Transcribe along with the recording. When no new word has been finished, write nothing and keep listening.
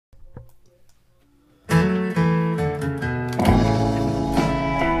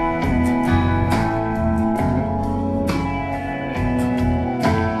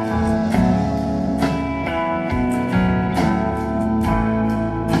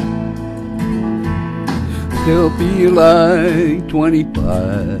still feel like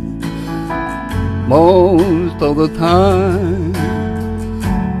 25 most of the time.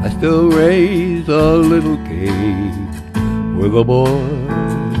 I still raise a little cage with a boy.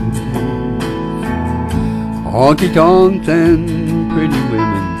 Honky-tonks and pretty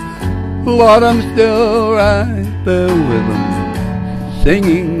women, Lord, I'm still right there with them,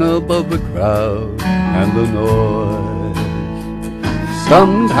 singing above the crowd and the noise.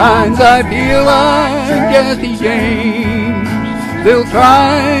 Sometimes I feel like Jesse James, still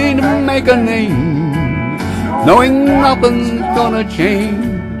trying to make a name, knowing nothing's gonna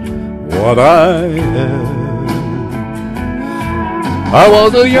change what I have. I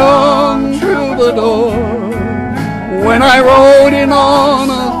was a young troubadour when I rode in on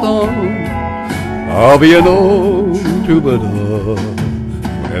a song. I'll be an old troubadour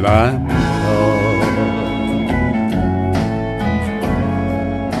when I'm gone.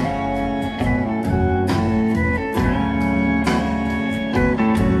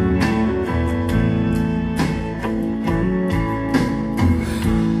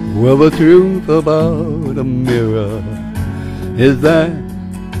 Well, the truth about a mirror is that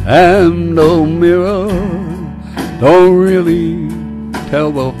an old mirror don't really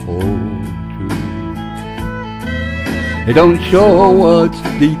tell the whole truth. It don't show what's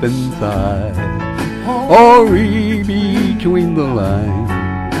deep inside or read between the lines,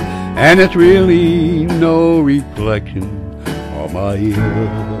 and it's really no reflection of my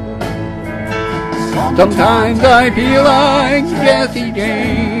ear. Sometimes I feel like Jesse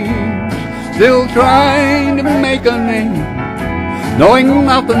James, still trying to make a name, knowing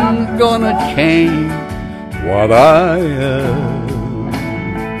nothing's gonna change what I am.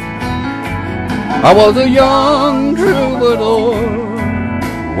 I was a young troubadour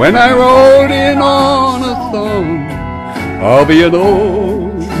when I rode in on a song. I'll be an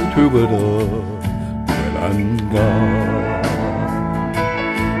old troubadour when I'm gone.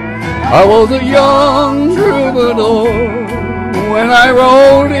 I was a young troubadour when I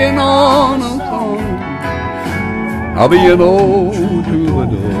rode in on a song. I'll be an old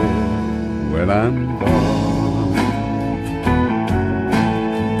troubadour when I'm gone.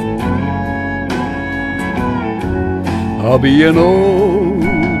 I'll be an old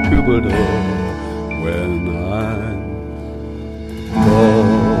troubadour when I'm gone.